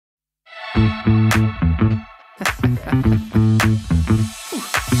We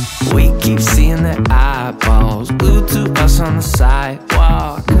keep seeing their eyeballs glued to us on the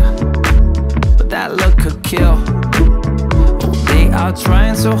sidewalk, but that look could kill. Oh, they are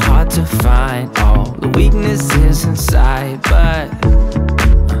trying so hard to find all the weaknesses inside, but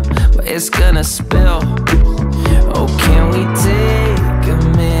it's gonna spill. Oh, can we take a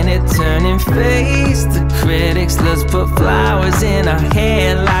minute, turn and face the critics? Let's put flowers in our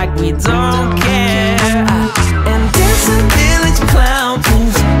hair like we don't care, and dance a village clown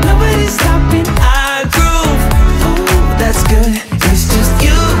moves. Nobody's stopping our groove. Ooh, that's good. It's just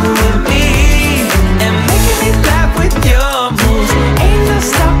you and me, and making me laugh with your moves. Ain't no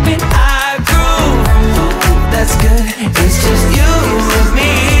stopping our groove. Ooh, that's good. It's just you and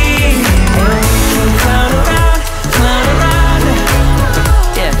me, and we can clown around,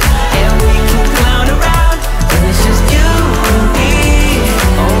 yeah. And we can clown around, and it's just you and me.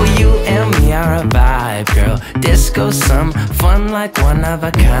 Oh, you and me are a vibe, girl. Disco, some fun like one of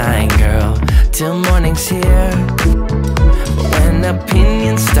a kind, girl. Till morning's here. But when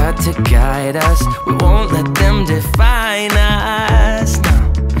opinions start to guide us, we won't let them define us.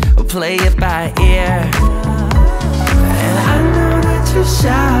 No, we'll play it by ear. And I know that you're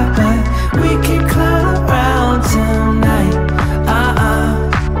shy, but we can clown around tonight.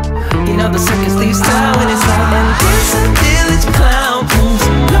 You know the circus leaves town when it's light, and dance a village clown moves.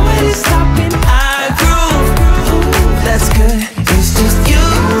 Nobody's stopping our groove. Ooh, that's good. It's just you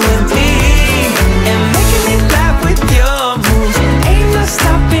and me, and making me laugh with your moves. Ain't no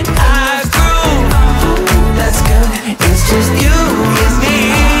stopping our groove. Ooh, that's good. It's just you and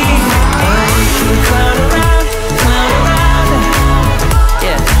me, and we can clown around,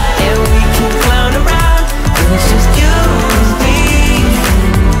 yeah. And we can clown around, and it's just you and me.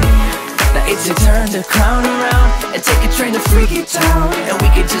 Now it's your turn to clown around and take a train to Freaky Town, and we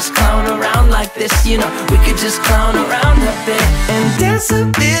could just clown around like this, you know. We could just clown around a bit and dance a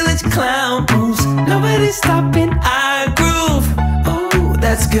village clown moves. Nobody's stopping our groove. Ooh,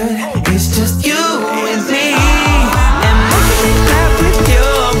 that's good. It's just you and me, and making me laugh with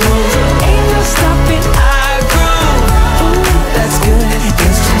your moves. Ain't no stopping our groove. Ooh, that's good.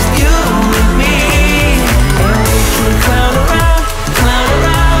 It's just you and me, and we can clown around,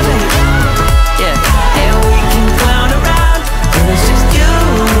 yeah. And we can clown around, and it's just you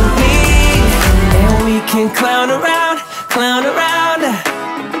and me, and we can clown around,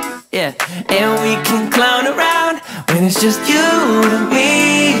 yeah. And we can clown around when it's just you and me.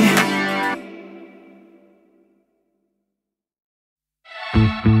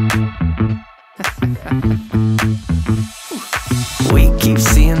 We keep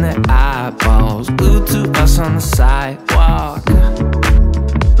seeing their eyeballs glued to us on the sidewalk,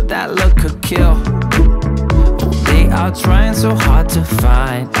 but that look could kill. Oh, they are trying so hard to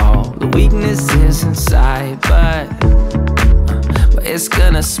find all the weaknesses inside, but it's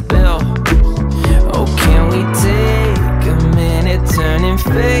gonna spill. Oh, can we take a minute, turn and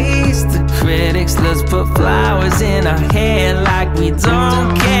face the critics? Let's put flowers in our hair like we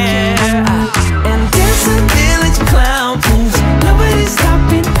don't care, and dance a village clown moves. Nobody's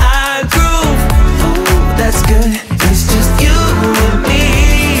stopping our groove. Ooh, that's good. It's just you and me,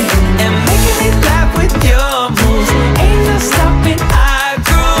 and making me laugh with your moves. Ain't no stopping our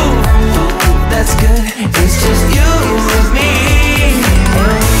groove. Ooh, that's good. It's just you and me, and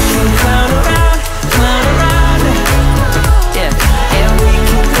we can clown around, yeah. And we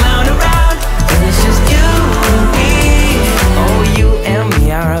can clown around, and it's just you and me. Oh, you and me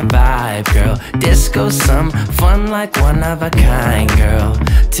are a vibe, girl. Disco, some fun like one of a kind, girl.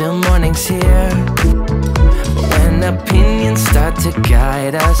 Till morning's here. But when opinions start to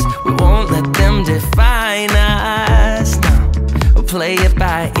guide us, we won't let them define us. No, we'll play it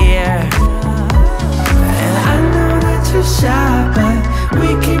by ear. And I know that you're shy, but we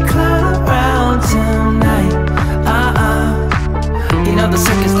can clown around tonight. You know the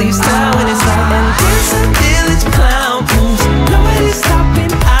circus leaves town when it's light, and dance a village clown moves. Nobody's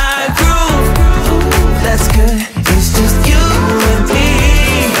stopping our groove. Ooh, that's good. It's just you and me,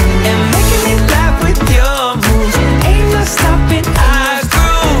 and making me laugh with your moves. Ain't no stopping our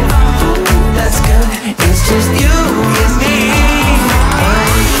groove. Ooh, that's good. It's just you and me, and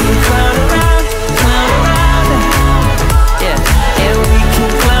we can clown around, yeah. And we can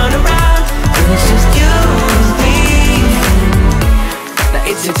clown around, and it's just you and me. Now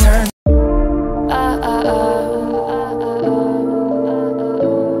it's your turn.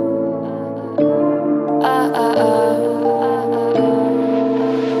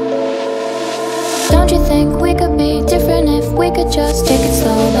 Don't you think we could be different if we could just take it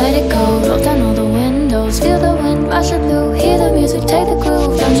slow, let it go? Roll down all the windows, feel the wind rushing through, hear the music, take the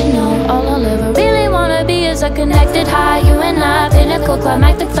groove. Don't you know all is a connected high. You and I, pinnacle,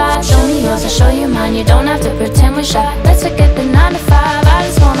 climactic vibe. Show me yours, I'll show you mine. You don't have to pretend we're shy. Let's forget the 9 to 5. I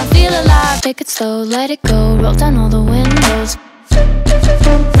just wanna feel alive. Take it slow, let it go. Roll down all the windows.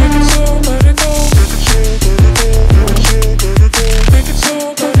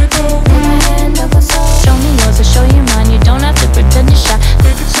 Show me yours, I'll show you mine. You don't have to pretend you're shy.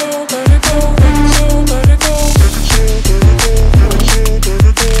 Take it slow,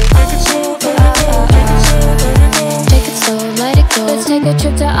 let it go. Let's take a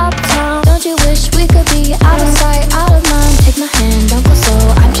trip to uptown. Don't you wish we could be out of sight, out of mind? Take my hand, don't go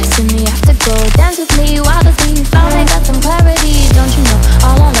slow. I'm chasing the afterglow. Dance with me while the beat finally got some clarity. Don't you know,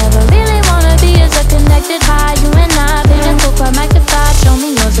 all I'll ever really wanna be is a connected high. You and I, pinnacle, climactic vibe. Show me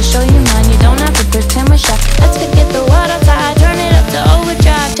yours, I'll show you mine. You don't have to pretend we're shy. Let's forget the world outside, turn it up to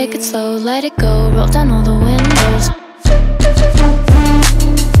overdrive. Take it slow, let it go, roll down all the windows.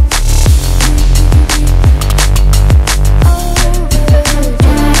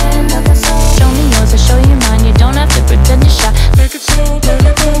 Pretend you're shy. Take it slow, let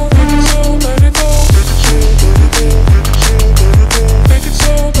it go. Take it slow, let it go. Take it slow, let it go. Take it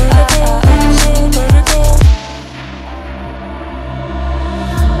slow, let it go. Take it slow, let it go.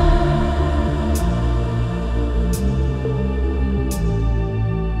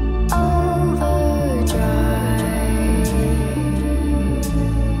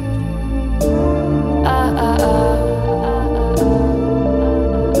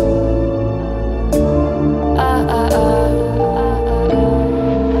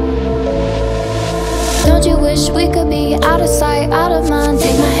 Don't you wish we could be out of sight, out of mind?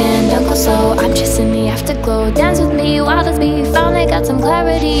 Take my hand, don't go slow. I'm chasing the afterglow. Dance with me while the beat finally got some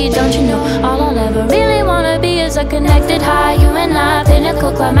clarity. Don't you know, all I'll ever really wanna be is a connected high. You and I,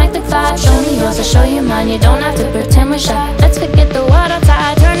 pinnacle, climactic vibe. Show me yours, I'll show you mine. You don't have to pretend we're shy. Let's forget the world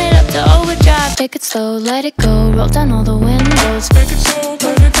outside, turn it up to overdrive. Take it slow, let it go, roll down all the windows. Take it slow,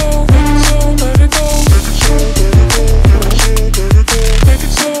 let it go. Take it slow, let it go. Take it slow, let it go. Take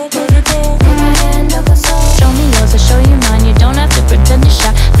it slow, let it go. Take my hand, don't go slow. Show me yours, I'll show you mine. You don't have to pretend you're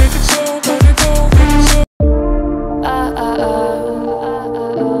shy. Take it slow, let it go. Take it slow.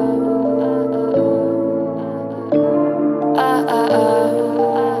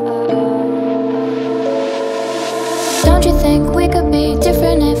 Don't you think we could be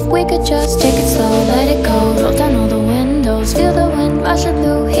different if we could just take it slow, let it go, roll down all the windows, feel the wind rushing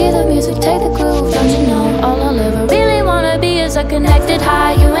through, hear the music, take the groove. Don't you know, all I'll ever really wanna be is a connected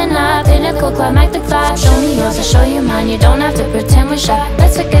high. You and I, pinnacle, climactic vibe. Show me yours, I'll show you mine. You don't have to pretend we're shy.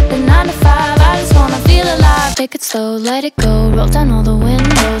 Let's forget the 9 to 5. I just wanna feel alive. Take it slow, let it go, roll down all the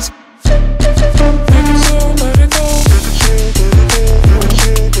windows. Take it slow, let it go.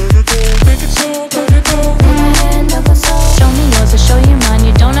 Take it slow, let it go. Take my hand, don't go slow. Show me yours, I'll show you mine.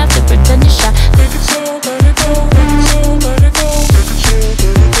 You don't have to pretend you're shy. Take it slow, let it go. Take it slow, let it go. Take it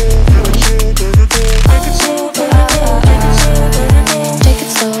slow, let it go. Take it slow, let it go. Take it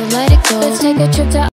slow, let it go. Let's take a trip to